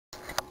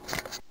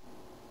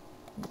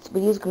This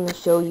video is going to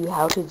show you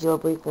how to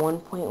jailbreak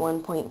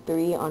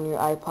 1.1.3 on your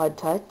iPod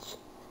Touch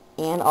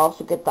and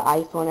also get the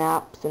iPhone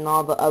apps and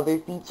all the other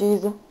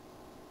features.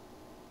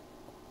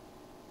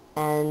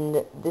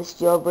 And this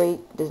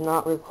jailbreak does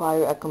not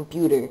require a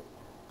computer.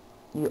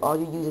 All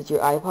you use is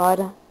your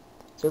iPod.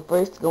 So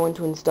first go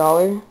into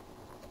installer.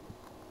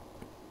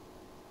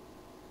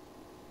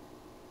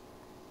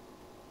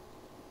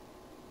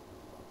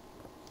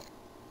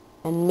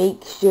 And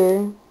make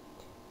sure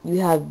you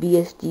have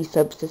BSD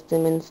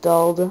Subsystem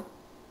installed.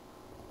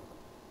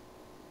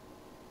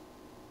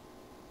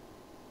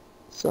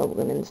 So we're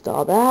going to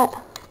install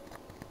that.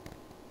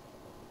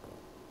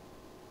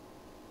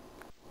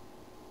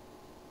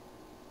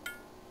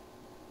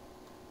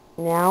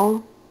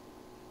 Now,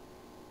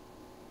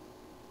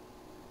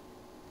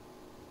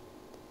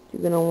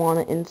 you're going to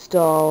want to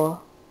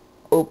install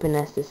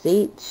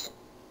OpenSSH.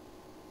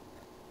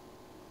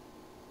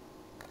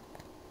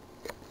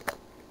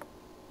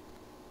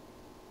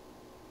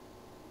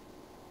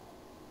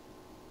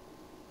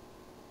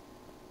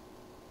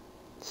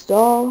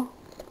 Install.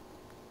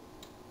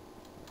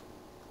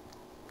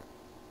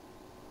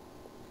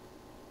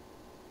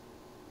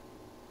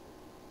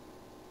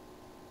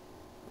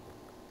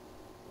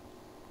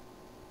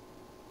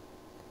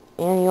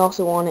 And you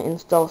also want to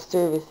install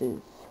services.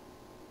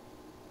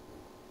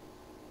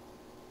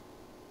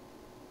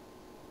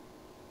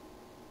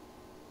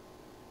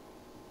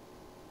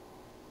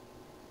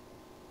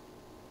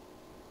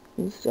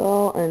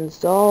 Install and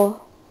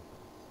install.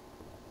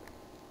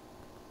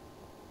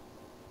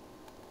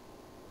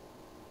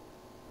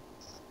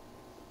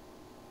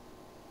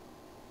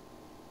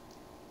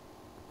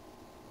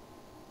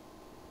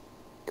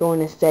 Go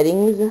into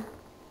settings,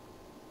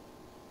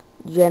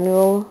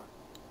 general,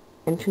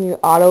 and turn your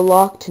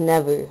Autolock to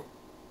never.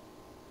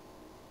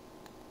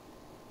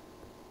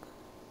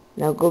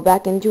 Now go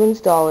back into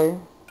installer,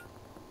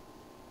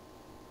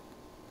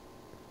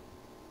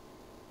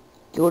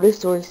 go to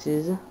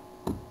sources,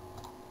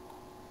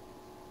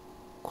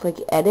 click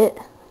edit,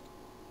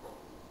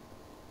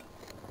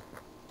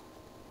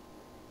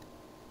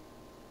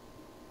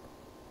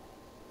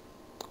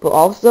 but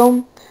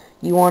also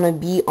you want to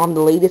be on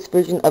the latest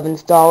version of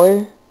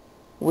installer,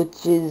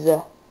 which is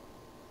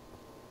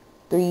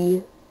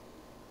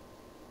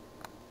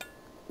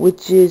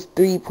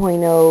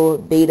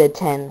 3.0 beta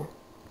 10.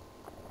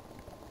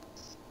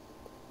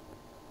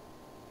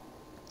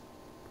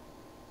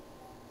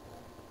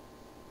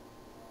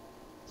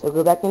 So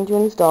go back into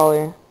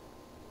installer.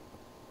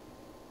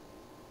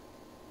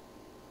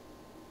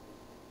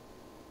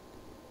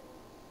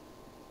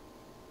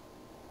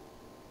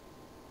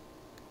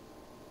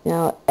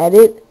 Now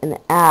edit and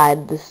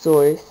add the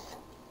source.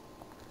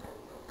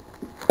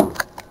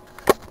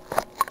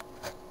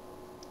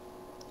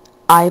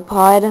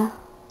 iPod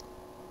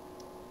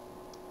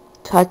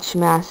Touch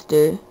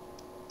Master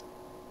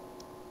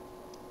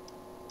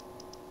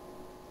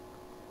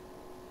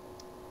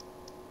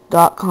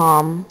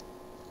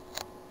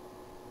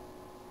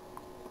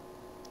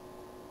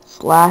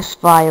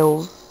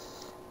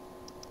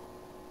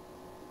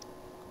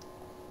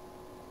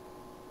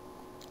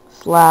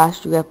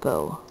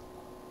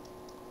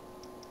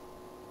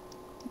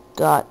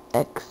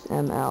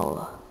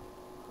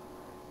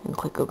and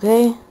click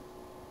OK.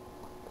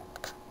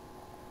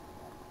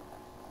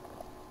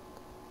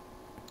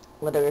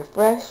 Let it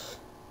refresh.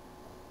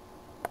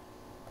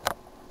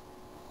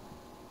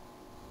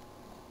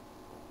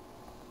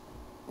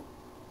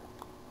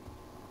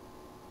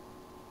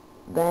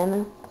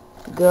 Then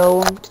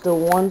go to the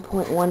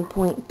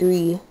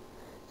 1.1.3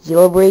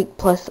 Jailbreak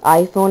plus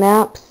iPhone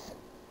apps.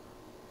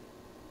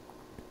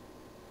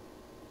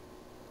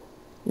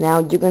 Now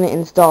you're going to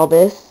install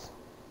this.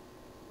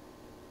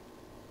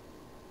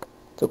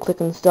 So click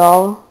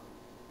install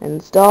and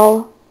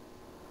install.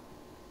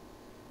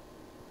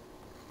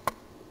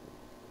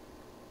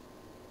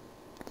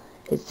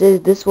 It says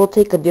this will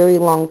take a very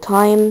long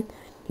time.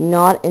 Do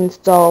not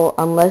install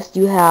unless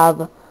you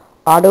have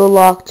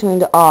Autolock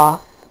turned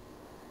off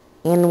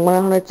and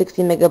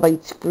 160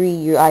 megabytes free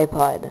your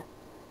iPod.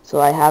 So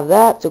I have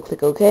that, so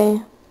click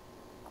OK.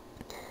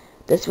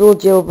 This will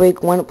jailbreak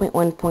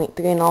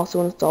 1.1.3 and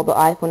also install the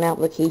iPhone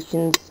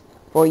applications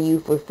for you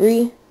for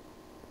free.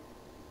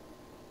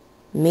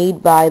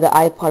 Made by the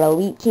iPod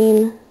Elite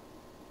team.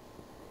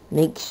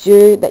 Make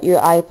sure that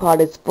your iPod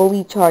is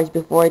fully charged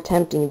before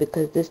attempting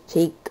because this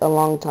takes a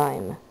long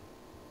time.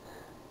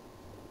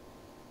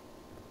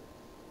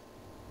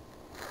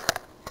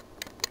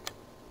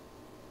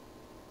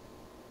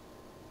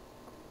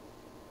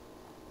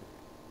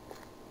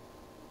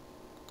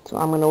 So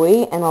I'm going to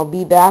wait and I'll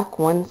be back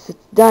once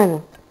it's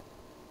done.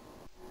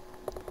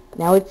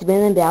 Now it's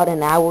been about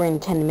an hour and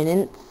 10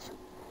 minutes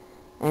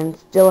and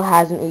still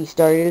hasn't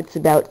restarted. It's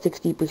about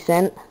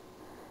 60%.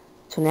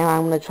 So now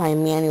I'm going to try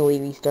manually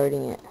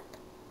restarting it.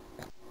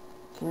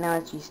 Okay, now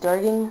it's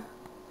restarting.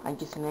 I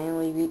just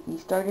manually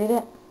restarted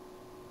it.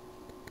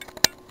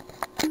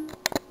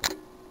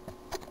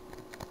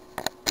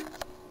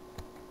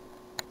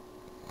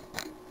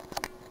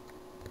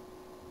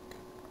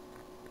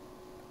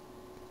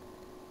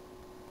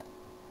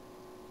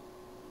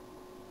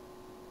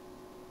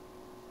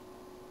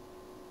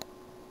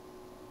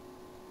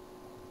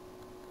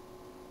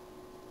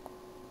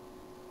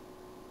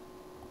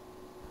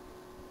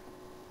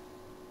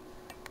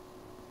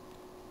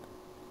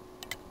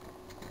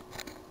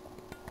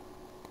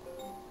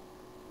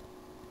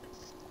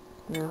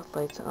 Now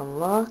flight to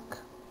unlock.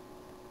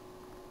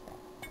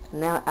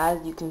 Now,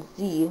 as you can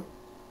see,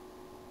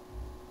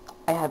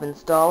 I have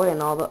installed and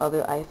all the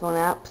other iPhone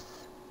apps.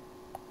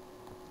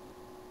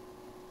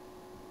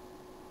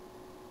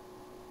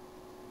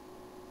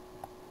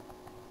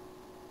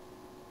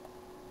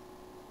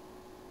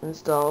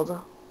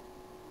 Installed.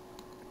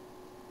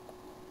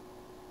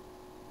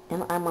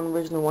 And I'm on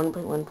version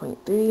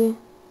 1.1.3.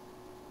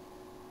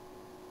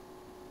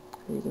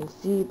 You can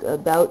see the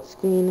about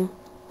screen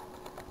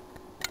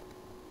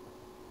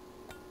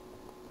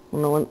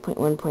on the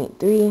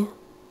 1.1.3.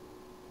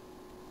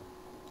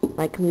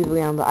 I can move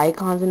around the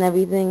icons and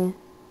everything.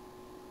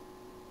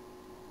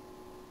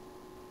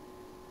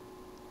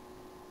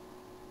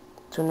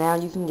 So now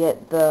you can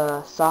get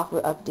the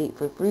software update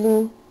for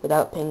free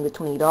without paying the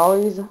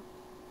 $20.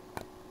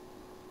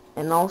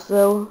 And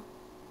also,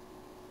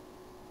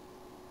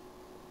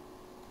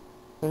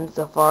 in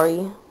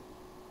Safari,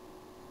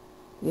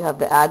 you have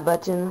the add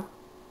button,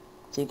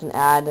 so you can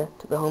add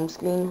to the home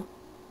screen.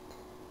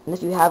 And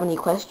if you have any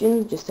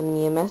questions, just send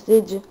me a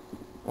message.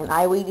 And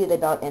I waited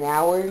about an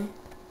hour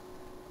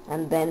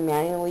and then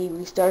manually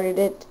restarted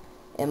it.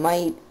 You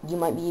might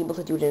be able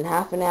to do it in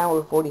half an hour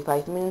or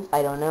 45 minutes,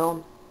 I don't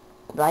know.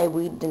 But I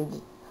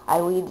waited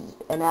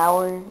an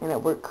hour and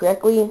it worked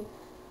correctly.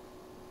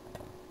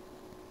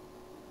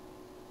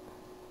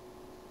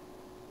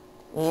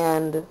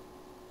 And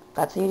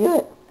that's how you do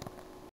it.